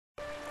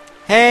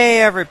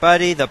Hey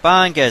everybody, the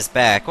Banga is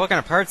back.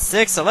 Welcome to part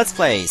 6 of Let's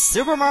Play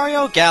Super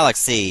Mario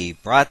Galaxy,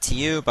 brought to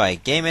you by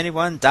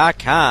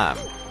GameAnyone.com.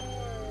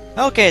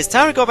 Okay, it's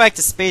time to go back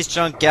to Space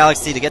Junk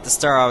Galaxy to get the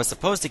star I was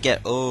supposed to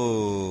get.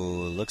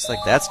 Oh, looks like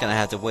that's gonna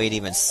have to wait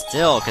even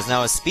still, because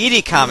now a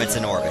Speedy Comet's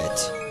in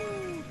orbit.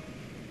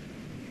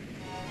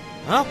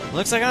 Well,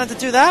 looks like I have to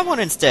do that one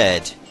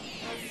instead.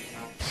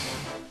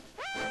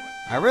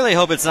 I really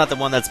hope it's not the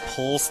one that's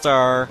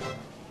Polestar.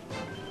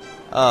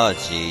 Oh,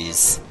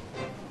 jeez.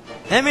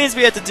 That means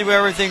we have to do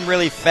everything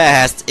really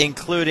fast,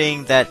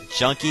 including that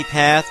junky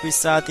path we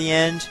saw at the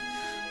end.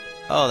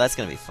 Oh, that's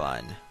gonna be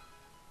fun.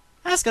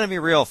 That's gonna be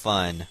real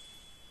fun.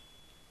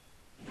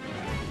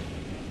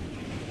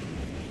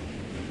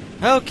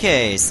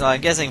 Okay, so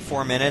I'm guessing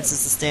 4 minutes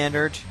is the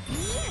standard?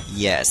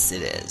 Yes,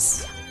 it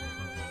is.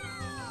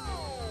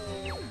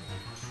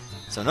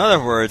 So in other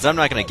words, I'm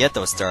not gonna get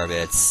those star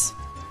bits.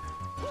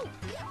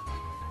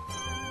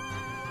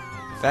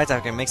 In fact, I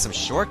can make some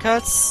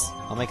shortcuts.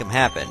 I'll make them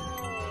happen.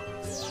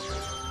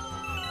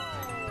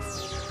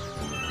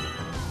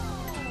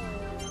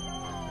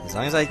 As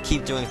long as I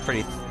keep doing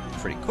pretty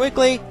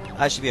quickly,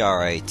 I should be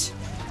alright.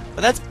 But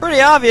that's pretty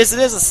obvious, it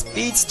is a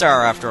speed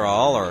star after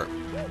all, or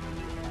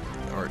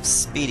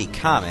Speedy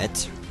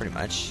Comet, pretty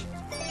much.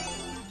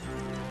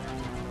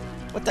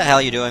 What the hell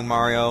are you doing,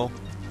 Mario?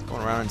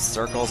 Going around in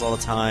circles all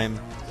the time.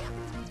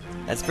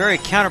 That's very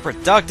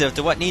counterproductive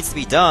to what needs to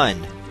be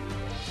done.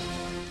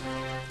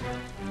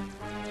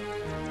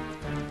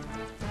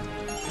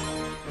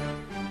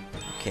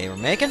 Okay, we're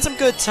making some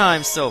good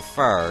time so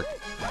far.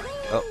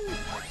 Oh.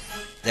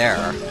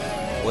 There.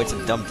 Avoid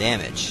some dumb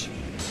damage.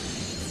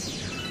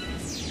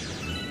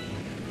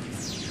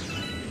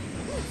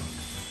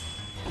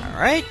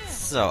 Alright,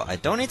 so I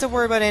don't need to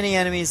worry about any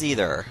enemies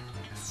either.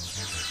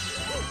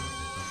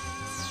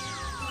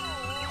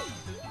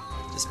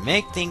 Just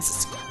make things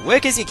as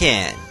quick as you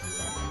can.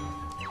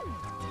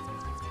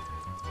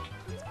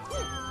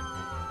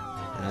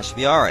 And that should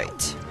be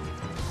alright.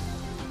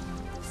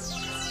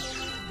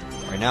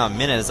 Right now, a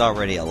minute has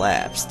already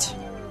elapsed.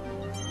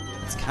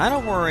 Kind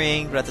of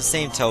worrying, but at the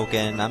same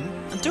token,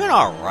 I'm doing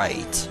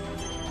alright.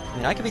 I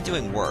mean, I could be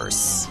doing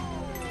worse.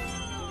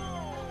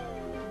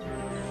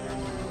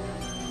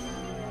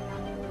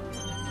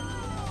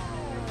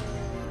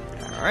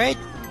 Alright,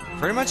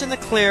 pretty much in the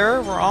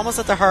clear. We're almost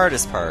at the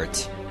hardest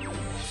part.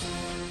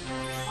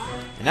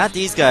 And not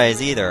these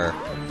guys either.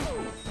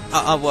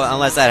 Well,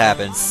 unless that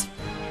happens.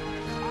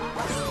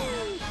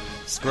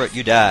 Screw it,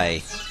 you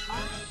die.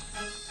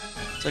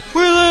 It's like,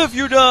 we live,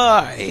 you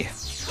die!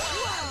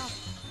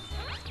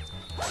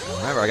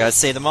 Remember, I gotta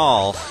save them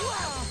all.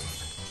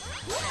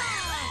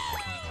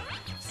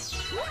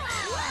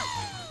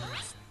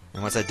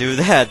 And once I do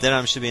that, then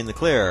I should be in the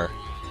clear.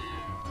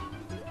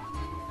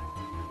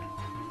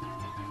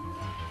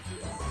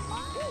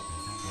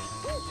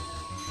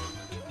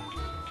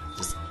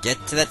 Just get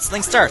to that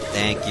sling star.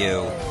 Thank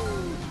you.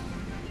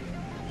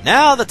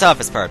 Now the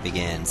toughest part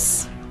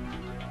begins.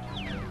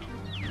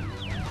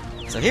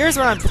 So here's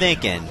what I'm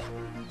thinking.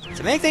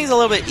 To make things a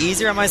little bit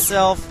easier on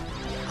myself,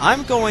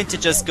 I'm going to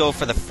just go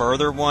for the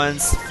further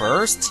ones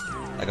first.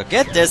 Like, I'll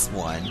get this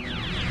one.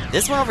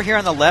 This one over here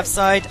on the left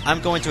side,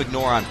 I'm going to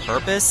ignore on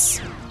purpose,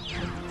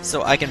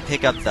 so I can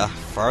pick up the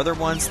farther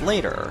ones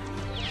later.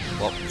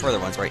 Well, further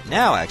ones right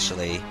now,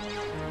 actually.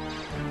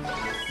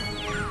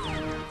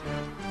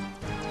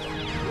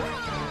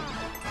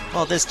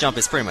 Well, this jump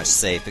is pretty much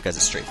safe because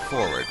it's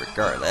straightforward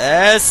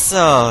regardless.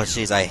 Oh,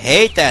 jeez, I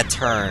hate that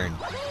turn.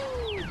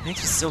 It makes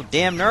me so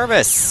damn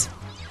nervous.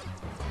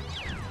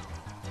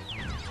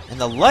 And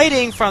the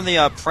lighting from the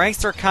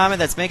prankster comet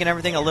that's making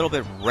everything a little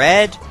bit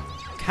red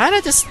kind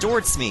of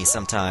distorts me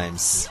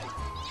sometimes.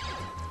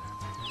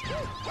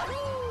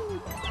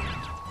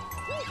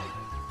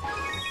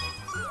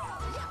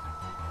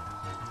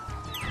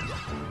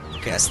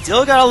 Okay, I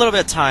still got a little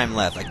bit of time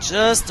left, like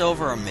just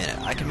over a minute.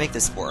 I can make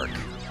this work.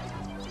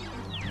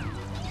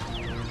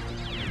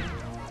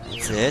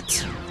 That's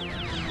it.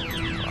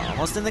 We're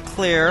almost in the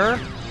clear.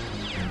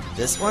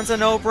 This one's a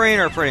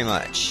no-brainer, pretty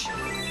much.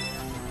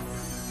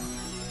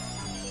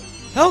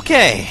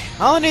 Okay,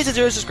 all I need to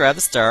do is just grab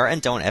the star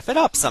and don't F it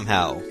up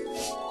somehow.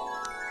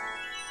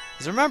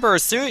 Because remember,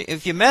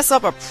 if you mess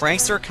up a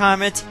prankster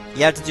comet,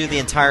 you have to do the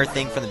entire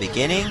thing from the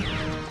beginning,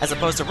 as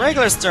opposed to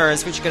regular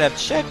stars, which could have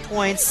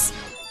checkpoints.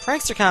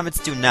 Prankster comets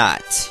do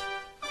not.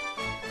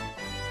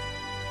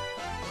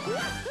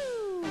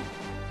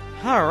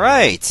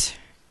 Alright,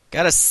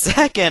 got a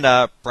second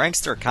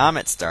prankster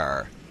comet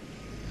star.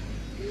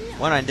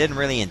 One I didn't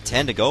really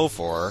intend to go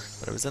for,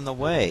 but it was in the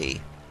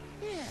way.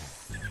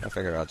 I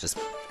figured I'll just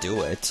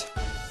do it.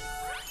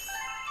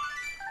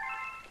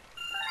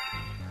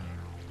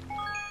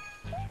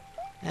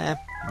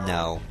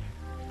 No.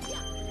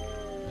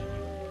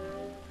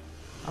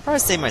 I'll probably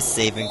save my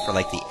saving for,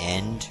 like, the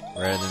end,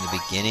 rather than the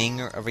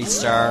beginning of each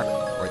star,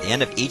 or the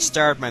end of each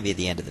star, might be at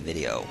the end of the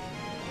video.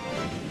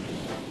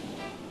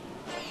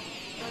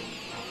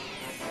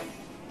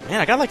 Man,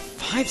 I got like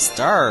 5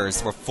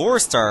 stars, or 4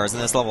 stars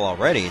in this level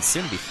already. It's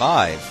soon to be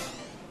 5.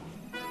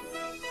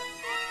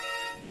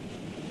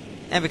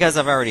 And because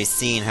I've already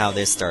seen how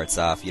this starts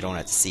off, you don't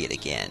have to see it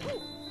again.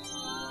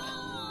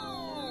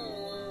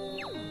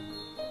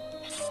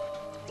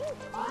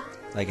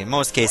 Like in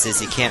most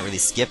cases, you can't really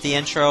skip the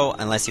intro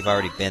unless you've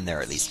already been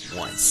there at least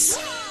once.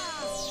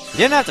 You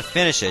didn't have to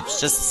finish it,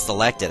 just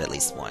select it at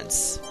least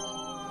once.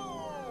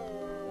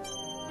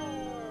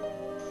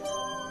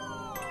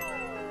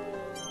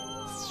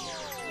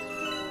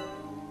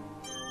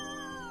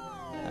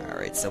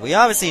 Alright, so we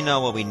obviously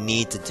know what we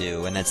need to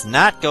do, and that's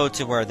not go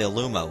to where the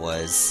Luma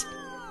was.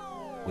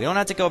 We don't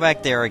have to go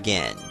back there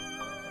again.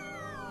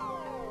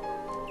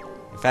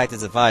 In fact,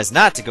 it's advised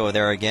not to go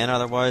there again,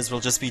 otherwise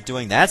we'll just be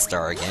doing that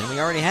star again. We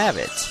already have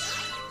it.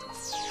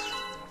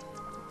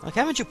 Like,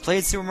 haven't you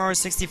played Super Mario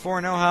 64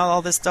 and know how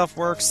all this stuff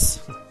works?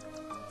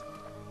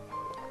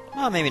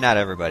 Well, maybe not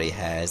everybody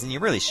has, and you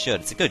really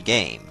should. It's a good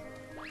game.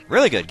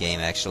 Really good game,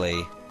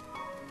 actually.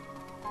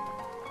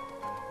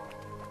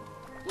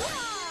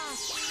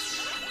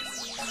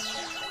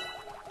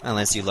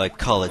 Unless you like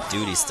Call of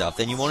Duty stuff,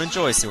 then you won't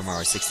enjoy Super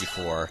Mario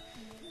 64.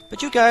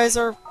 But you guys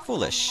are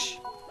foolish.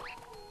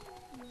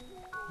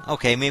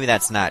 Okay, maybe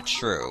that's not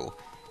true.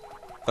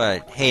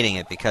 But hating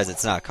it because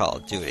it's not Call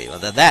of Duty, well,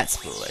 that's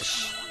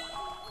foolish.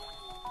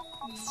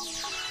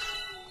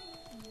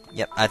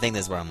 Yep, I think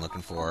this is what I'm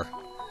looking for.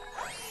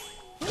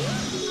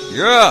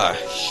 Yeah!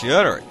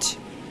 Shutter it!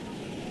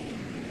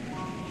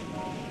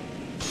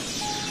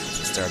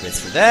 Some star bits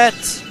for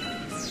that.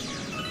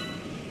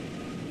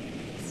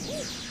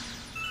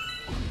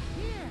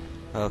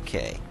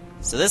 Okay,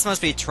 so this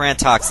must be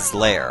Tarantox's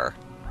lair.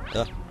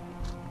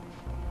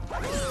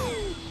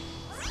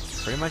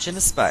 Pretty much in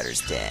the spider's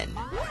den.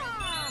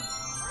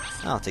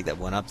 I'll take that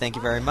one up, thank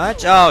you very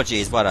much. Oh,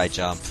 jeez, why'd I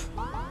jump?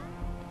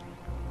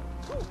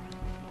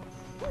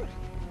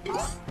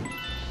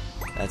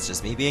 That's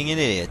just me being an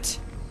idiot.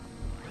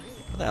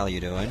 What the hell are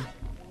you doing?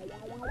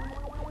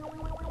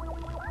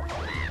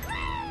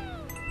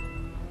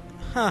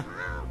 Huh.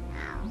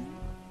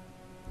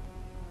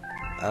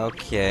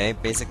 Okay,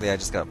 basically I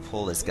just gotta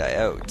pull this guy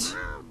out.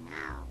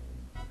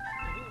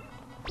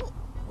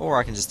 Or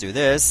I can just do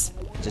this.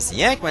 Just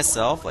yank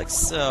myself, like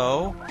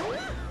so.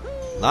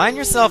 Line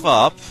yourself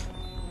up.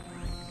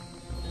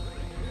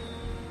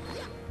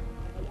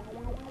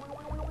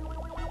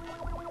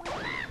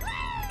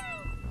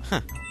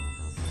 Huh.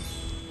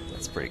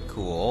 That's pretty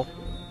cool.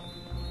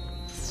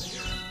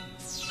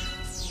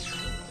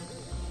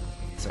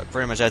 So I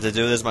pretty much had to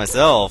do this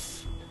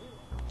myself.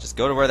 Just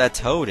go to where that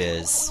toad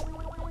is.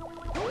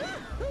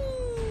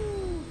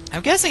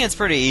 I'm guessing it's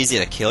pretty easy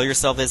to kill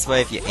yourself this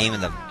way if you aim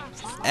in the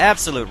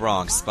absolute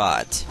wrong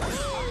spot.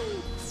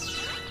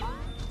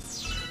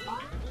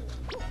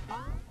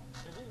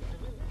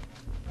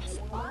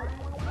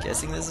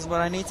 Guessing this is what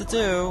I need to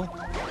do.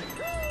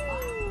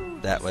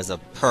 That was a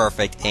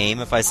perfect aim,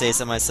 if I say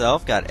so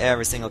myself. Got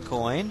every single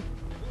coin.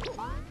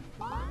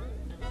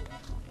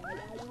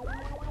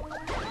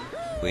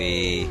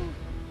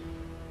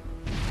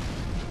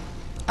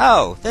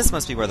 Oh, this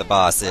must be where the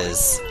boss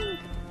is.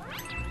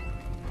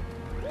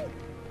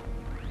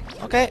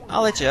 Okay,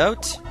 I'll let you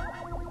out.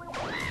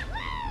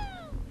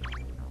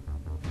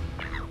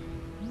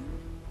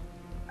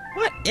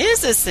 What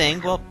is this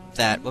thing? Well,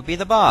 that would be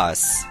the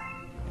boss.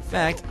 In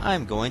fact,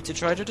 I'm going to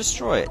try to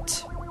destroy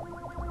it.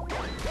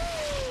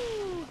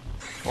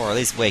 Or at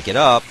least wake it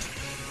up.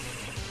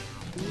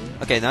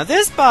 Okay, now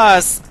this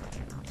boss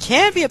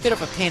can be a bit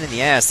of a pain in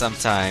the ass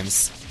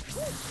sometimes.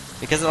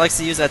 Because it likes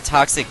to use that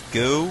toxic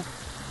goo.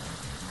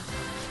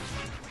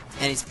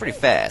 And he's pretty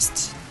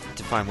fast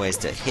to find ways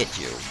to hit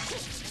you.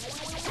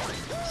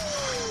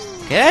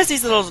 It has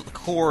these little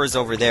cores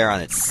over there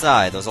on its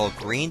side, those little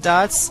green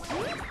dots,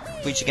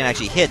 which you can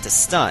actually hit to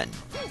stun.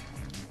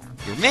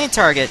 Your main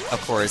target,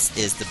 of course,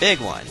 is the big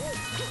one.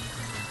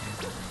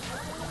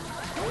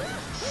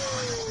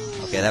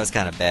 Okay, that was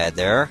kind of bad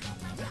there.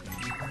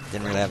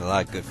 Didn't really have a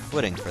lot of good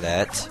footing for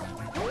that.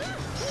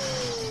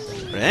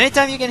 But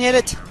anytime you can hit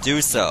it,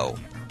 do so.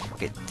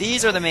 Okay,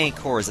 these are the main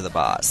cores of the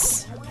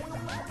boss.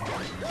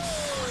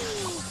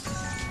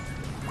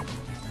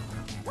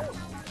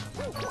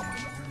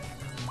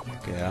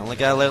 Okay, I only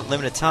got a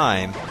limited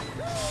time.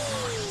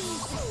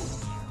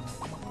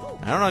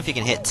 I don't know if you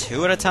can hit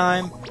two at a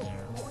time.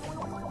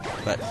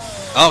 But,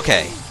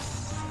 okay.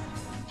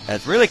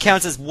 That really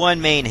counts as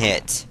one main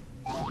hit.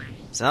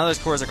 So now those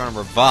cores are going to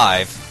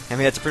revive, and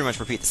we have to pretty much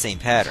repeat the same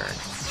pattern.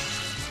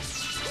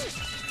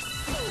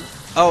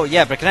 Oh,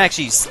 yeah, but it can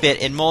actually spit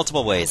in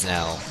multiple ways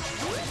now.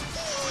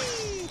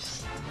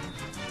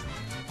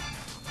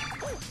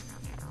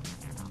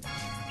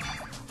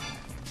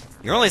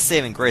 Your only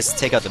saving grace is to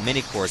take out the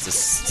mini cores to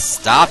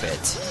stop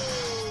it.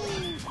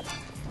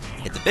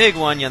 Hit the big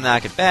one, you'll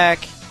knock it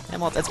back,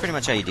 and well, that's pretty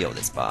much how you deal with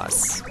this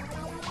boss.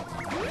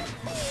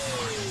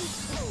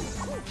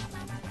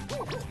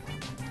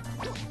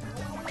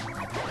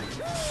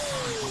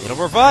 It'll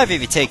revive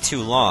if you take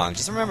too long,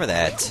 just remember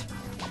that.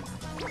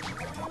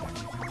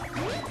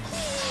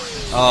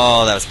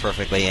 Oh, that was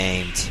perfectly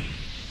aimed.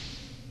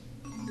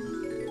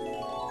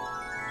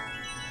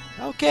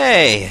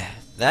 Okay,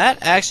 that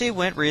actually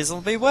went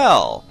reasonably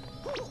well.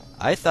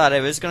 I thought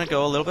it was gonna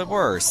go a little bit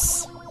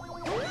worse.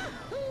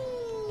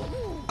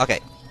 Okay,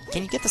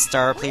 can you get the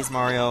star, please,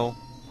 Mario?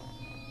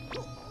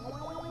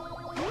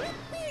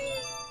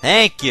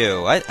 Thank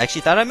you! I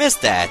actually thought I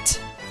missed that.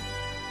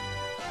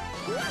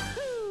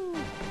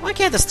 Why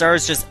can't the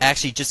stars just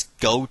actually just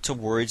go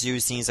towards you,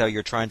 seeing as how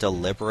you're trying to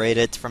liberate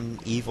it from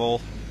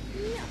evil?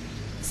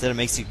 Instead it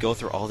makes you go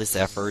through all this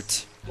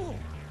effort.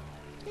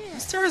 The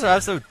stars are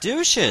absolute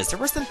douches. They're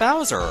worse than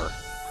Bowser.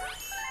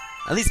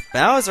 At least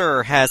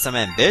Bowser has some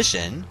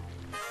ambition.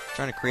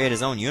 Trying to create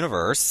his own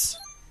universe.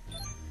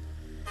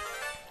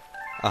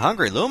 A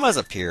hungry Luma's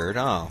appeared.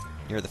 Oh,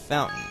 near the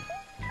fountain.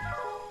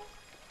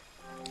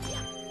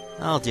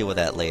 I'll deal with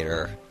that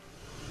later.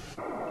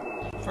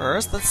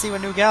 First, let's see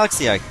what new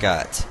galaxy I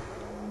got.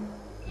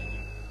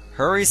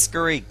 Hurry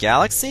Scurry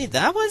Galaxy?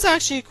 That one's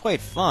actually quite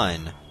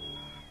fun.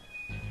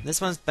 This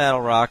one's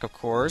Battlerock, of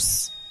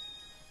course.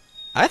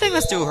 I think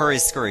let's do Hurry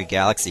Scurry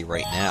Galaxy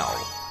right now.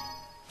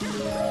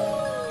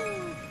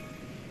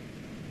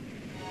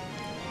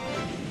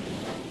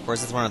 Of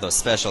course, it's one of those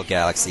special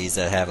galaxies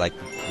that have like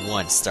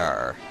 1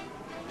 star.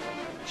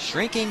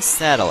 Shrinking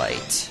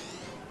Satellite.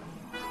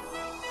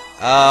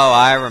 Oh,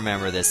 I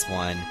remember this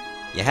one.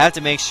 You have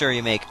to make sure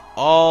you make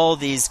all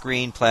these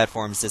green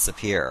platforms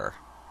disappear.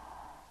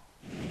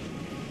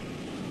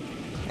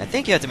 I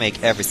think you have to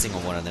make every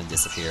single one of them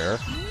disappear,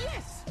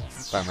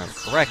 if I remember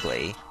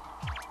correctly.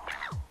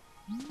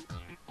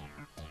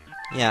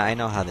 Yeah, I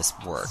know how this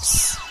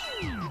works.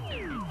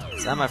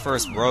 It's not my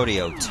first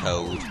rodeo,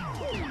 Toad.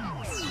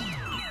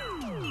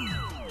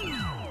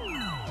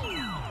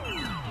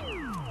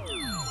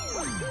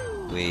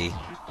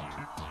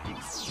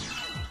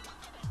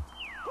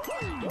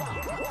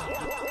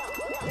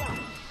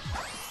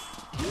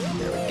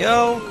 There we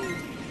go.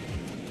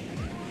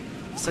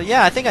 So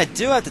yeah, I think I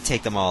do have to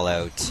take them all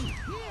out.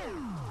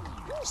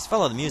 Just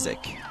follow the music.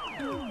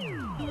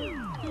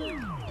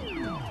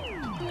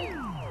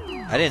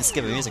 I didn't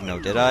skip a music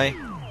note, did I?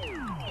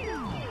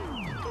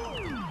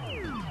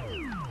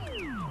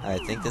 I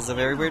think this is a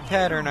very weird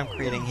pattern I'm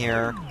creating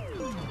here.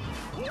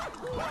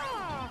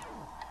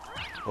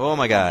 Oh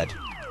my god.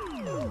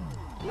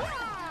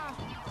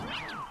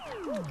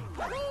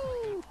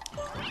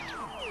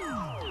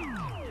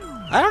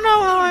 I don't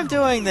know how I'm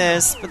doing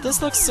this, but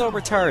this looks so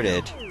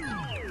retarded.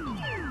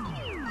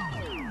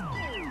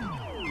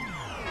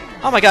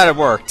 Oh my god, it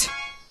worked!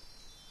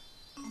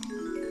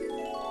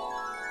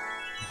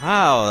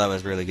 Wow, that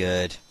was really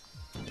good.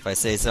 If I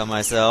say so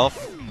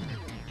myself.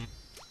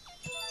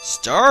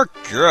 Star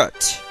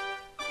Gut!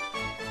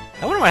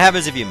 I wonder what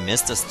happens if you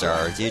missed a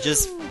star. Do you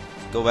just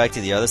go back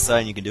to the other side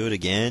and you can do it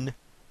again?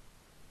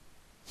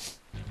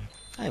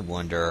 I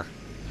wonder.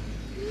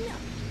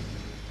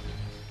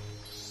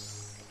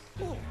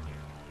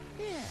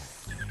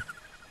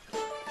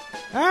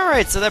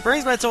 Alright, so that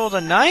brings my total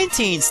to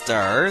 19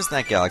 stars.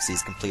 That galaxy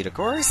is complete, of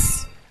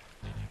course.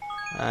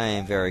 I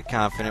am very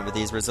confident with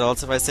these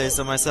results, if I say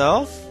so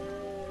myself.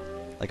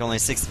 Like only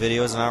 6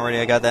 videos and already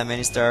I got that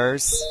many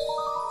stars.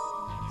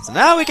 So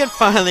now we can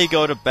finally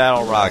go to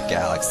Battlerock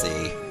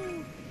Galaxy.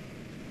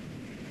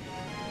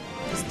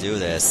 Let's do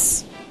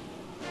this.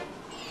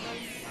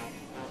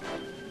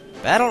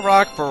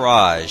 Battlerock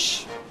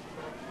Barrage.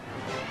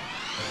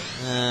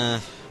 I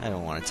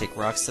don't want to take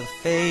rocks to the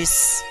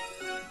face.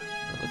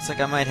 It looks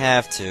like I might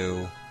have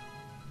to.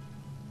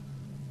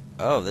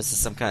 Oh, this is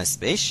some kind of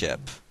spaceship.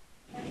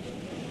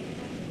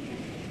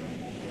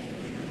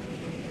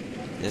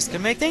 This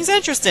could make things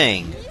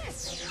interesting.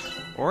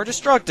 Or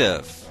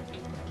destructive.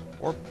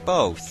 Or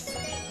both.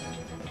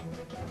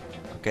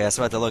 Okay,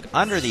 so I have to look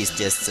under these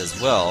discs as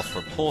well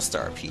for pull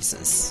star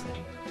pieces.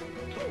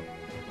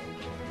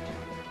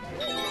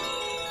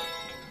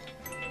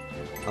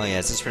 Oh yeah,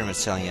 it's just pretty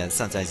much telling you that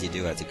sometimes you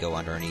do have to go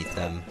underneath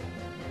them.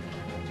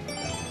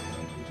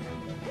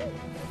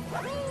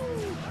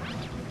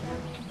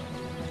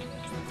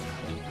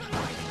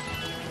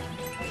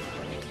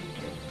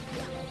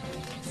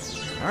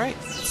 Alright,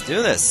 let's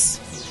do this.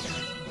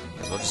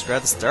 Guess we'll just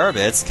grab the star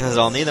bits, because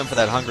I'll need them for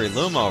that hungry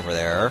Luma over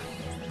there.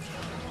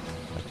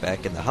 Like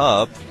back in the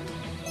hub.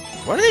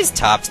 What are these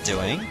tops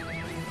doing?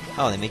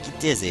 Oh, they make you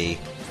dizzy.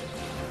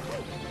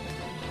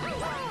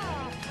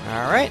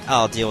 Alright,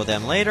 I'll deal with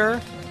them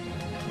later.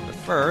 But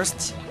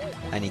first,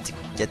 I need to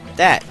get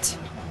that.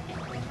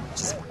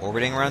 Just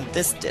orbiting around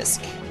this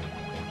disc.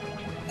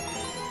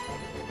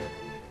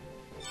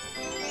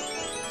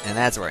 And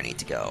that's where I need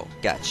to go.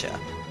 Gotcha.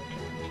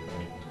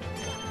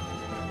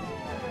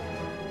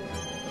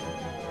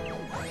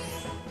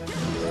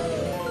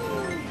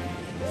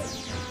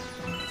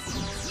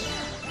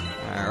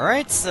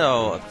 Alright,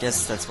 so I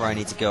guess that's where I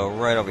need to go,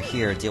 right over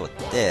here, deal with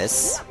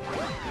this.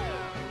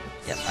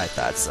 Yep, I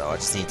thought so. I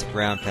just need to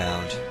ground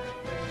pound.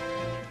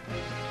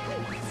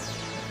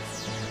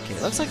 Okay,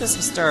 it looks like there's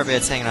some star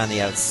bits hanging on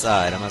the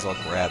outside. I might as well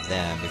grab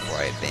them before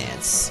I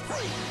advance.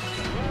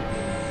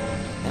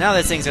 And now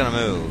this thing's gonna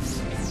move.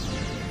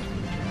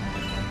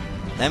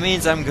 That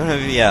means I'm gonna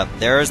be up.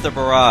 There's the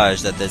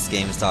barrage that this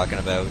game is talking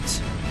about.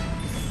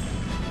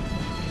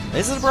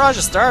 This is a barrage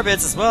of star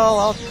bits as well.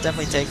 I'll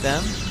definitely take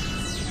them.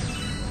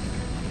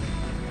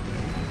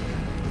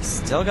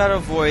 Still gotta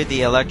avoid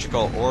the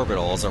electrical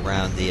orbitals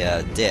around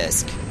the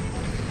disc.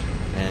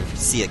 And if you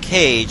see a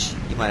cage,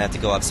 you might have to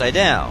go upside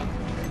down.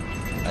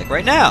 Like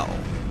right now.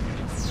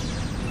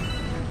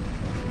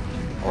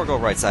 Or go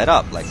right side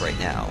up, like right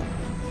now.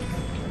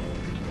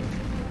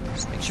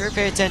 Just make sure you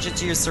pay attention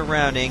to your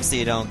surroundings so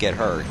you don't get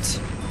hurt.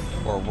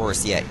 Or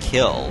worse yet,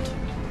 killed.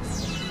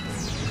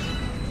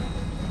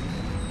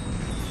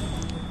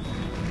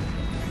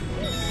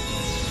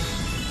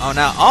 Oh,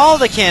 now all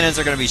the cannons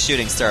are going to be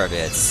shooting star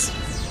bits.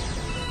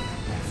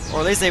 Or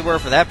at least they were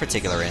for that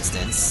particular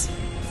instance.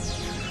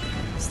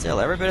 Still,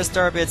 every bit of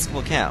star bits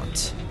will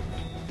count.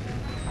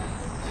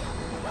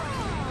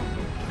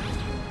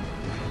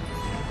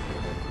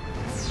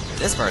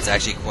 This part's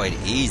actually quite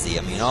easy.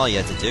 I mean, all you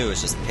have to do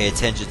is just pay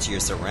attention to your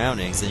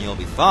surroundings and you'll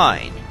be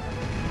fine.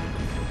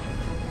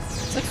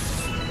 It's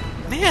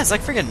like, man, it's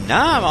like freaking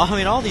numb. I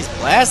mean, all these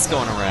blasts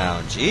going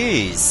around.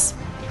 Jeez.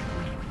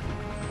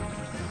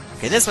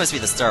 Okay, this must be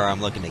the star I'm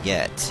looking to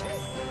get.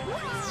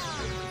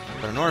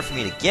 But in order for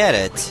me to get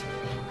it,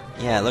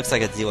 yeah, it looks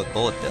like I have to deal with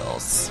bullet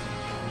bills.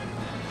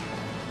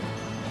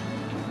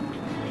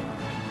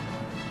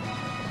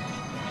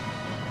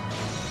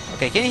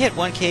 Okay, can you hit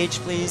one cage,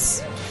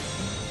 please?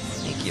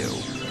 Thank you.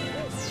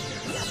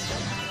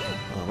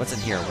 Oh, what's in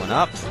here? One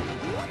up?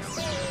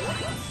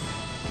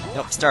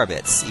 Nope, star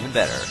bits. Even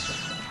better.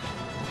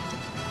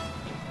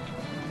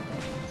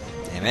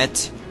 Damn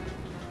it.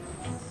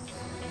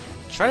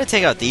 Try to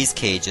take out these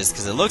cages,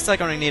 because it looks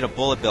like I'm going to need a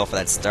bullet bill for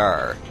that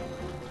star.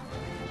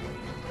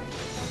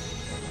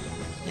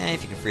 Yeah,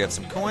 if you can free up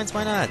some coins,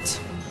 why not?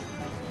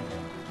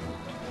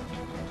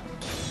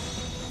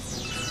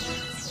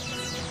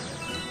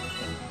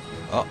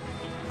 Oh,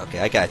 okay,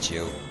 I got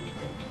you.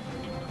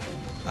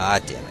 Ah,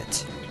 damn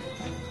it.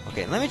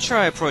 Okay, let me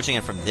try approaching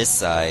it from this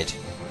side.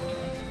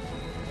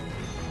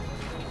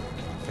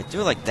 If I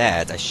do it like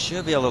that, I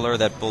should be able to lure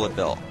that bullet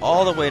bill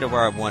all the way to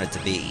where I want it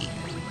to be.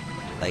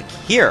 Like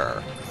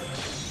here.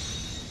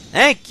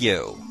 Thank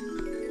you!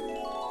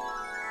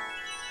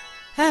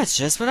 That's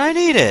just what I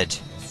needed!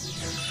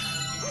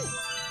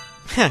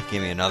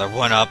 Give me another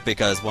one-up,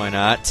 because why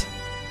not?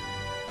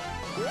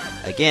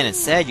 Again, it's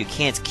sad you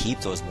can't keep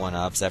those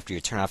one-ups after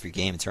you turn off your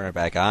game and turn it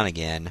back on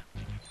again.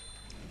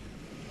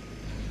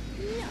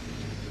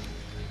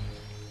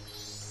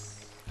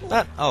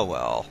 But, oh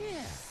well.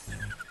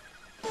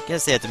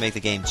 Guess they had to make the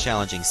game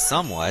challenging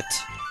somewhat.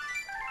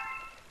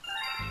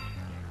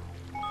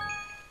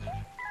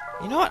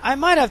 You know what? I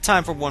might have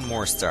time for one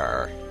more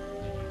star.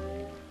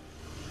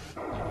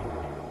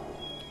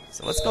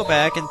 So let's go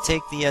back and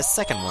take the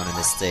second one in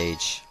this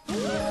stage.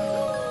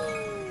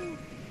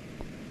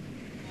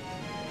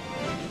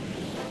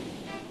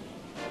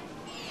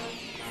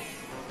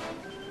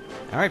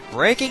 Alright,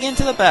 breaking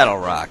into the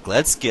Battlerock.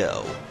 Let's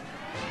go.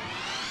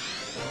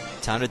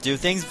 Time to do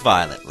things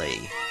violently.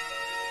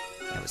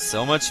 And with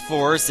so much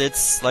force,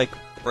 it's like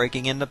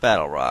breaking into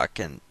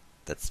Battlerock, and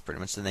that's pretty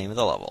much the name of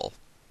the level.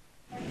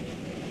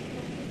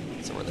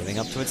 So we're living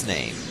up to its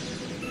name.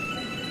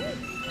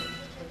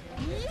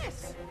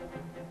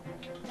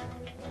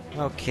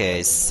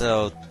 Okay,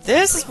 so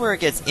this is where it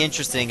gets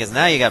interesting, because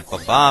now you got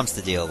bombs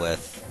to deal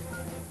with.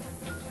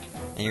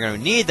 And you're going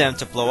to need them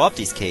to blow up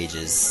these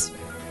cages.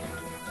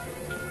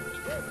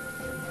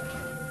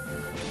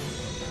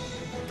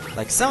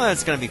 Like, some of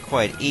it's going to be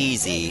quite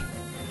easy,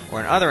 or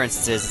in other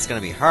instances it's going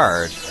to be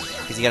hard,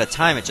 because you got to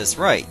time it just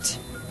right.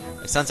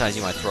 Like, sometimes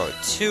you might throw it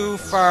too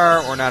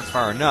far, or not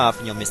far enough,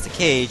 and you'll miss the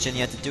cage, and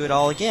you have to do it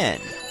all again.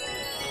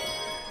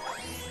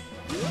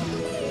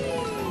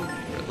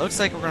 But it looks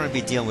like we're going to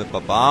be dealing with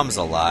bombs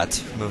a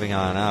lot, moving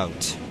on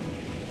out.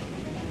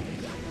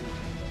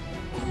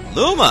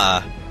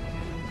 Luma!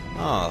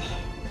 Oh.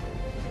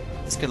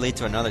 This could lead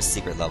to another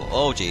secret level.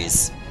 Oh,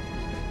 jeez.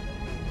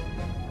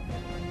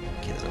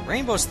 Okay, there's a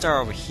rainbow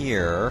star over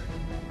here.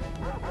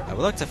 I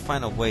would like to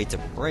find a way to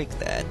break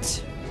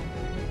that.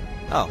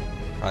 Oh,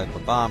 probably a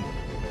bomb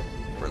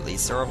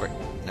releaser over...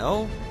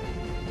 No?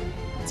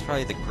 It's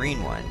probably the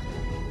green one.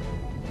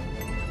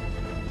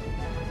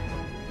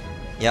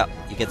 Yep,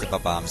 you get the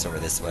bombs over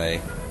this way.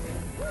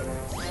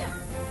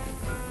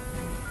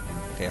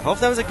 Okay, I hope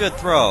that was a good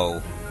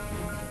throw.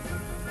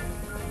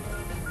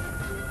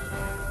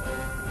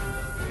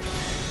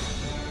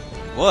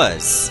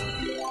 Was.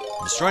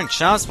 Destroying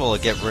Chomps will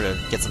get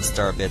some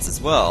star bits as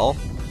well.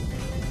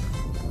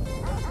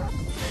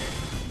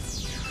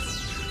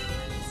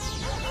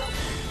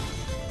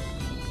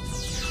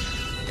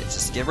 Okay,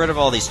 just get rid of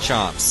all these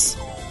Chomps.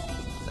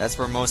 That's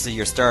where most of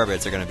your star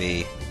bits are going to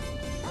be.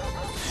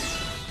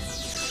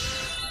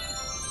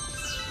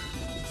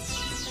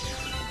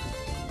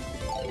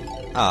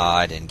 Ah,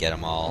 I didn't get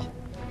them all.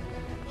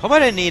 Hope I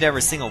didn't need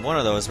every single one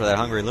of those for that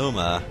hungry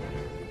Luma.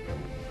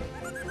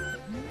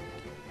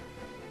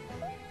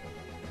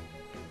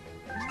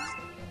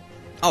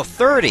 Oh,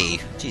 30!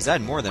 Jeez, I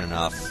had more than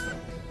enough.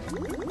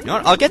 You know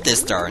what? I'll get this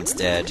star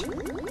instead.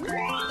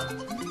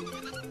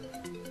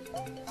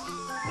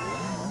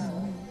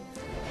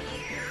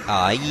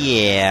 Aw,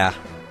 yeah.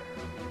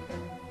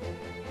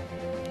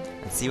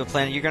 Let's see what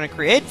planet you're gonna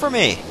create for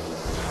me!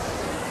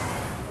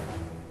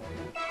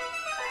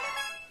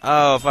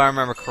 Oh, if I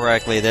remember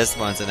correctly, this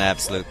one's an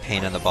absolute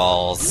pain in the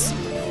balls.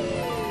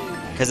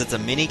 Because it's a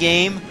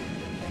mini-game.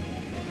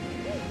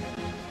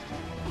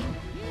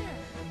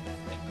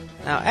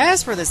 Now,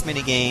 as for this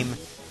mini-game...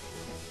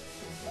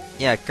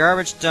 Yeah,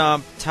 garbage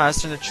dump,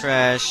 tossed in the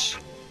trash.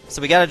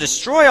 So we gotta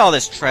destroy all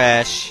this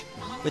trash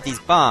with these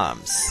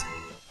bombs.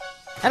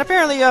 And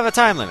apparently you have a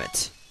time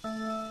limit.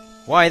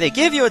 Why they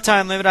give you a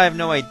time limit, I have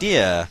no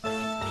idea.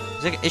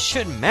 It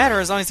shouldn't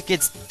matter as long as it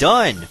gets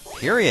done.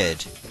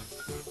 Period.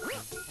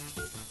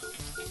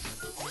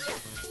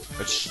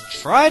 But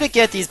try to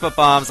get these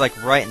bombs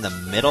like right in the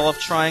middle of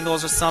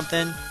triangles or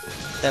something.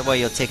 That way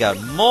you'll take out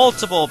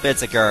multiple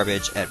bits of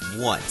garbage at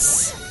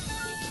once.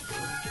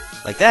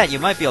 Like that, you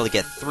might be able to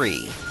get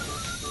 3.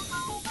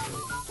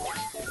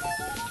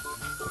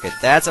 Okay,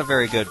 that's a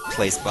very good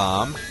place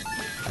bomb.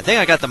 I think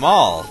I got them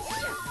all.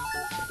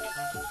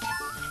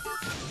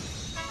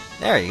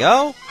 There you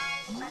go.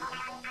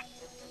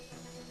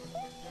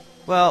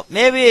 Well,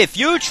 maybe if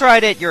you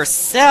tried it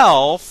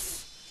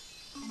yourself,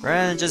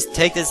 rather than just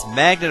take this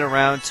magnet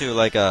around to,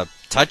 like,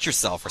 touch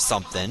yourself or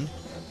something.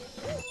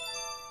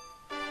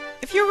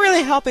 If you're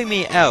really helping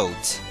me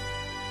out,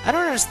 I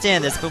don't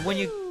understand this, but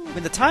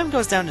when the time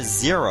goes down to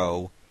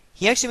 0,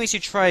 he actually makes you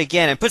try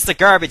again and puts the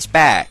garbage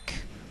back.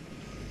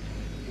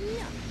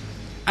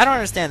 I don't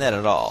understand that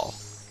at all.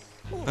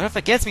 But if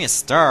it gets me a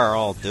star,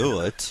 I'll do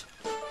it.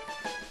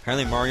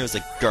 Apparently Mario's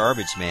a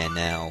garbage man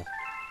now.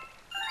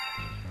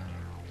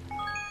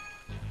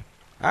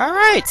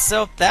 Alright,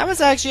 so that was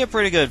actually a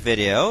pretty good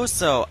video,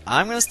 so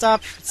I'm gonna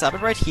stop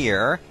it right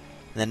here.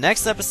 In the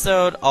next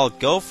episode, I'll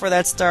go for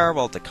that star,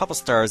 well, a couple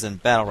stars in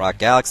Battlerock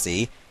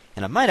Galaxy,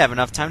 and I might have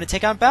enough time to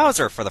take on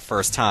Bowser for the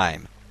first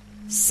time.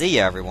 See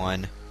ya,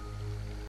 everyone.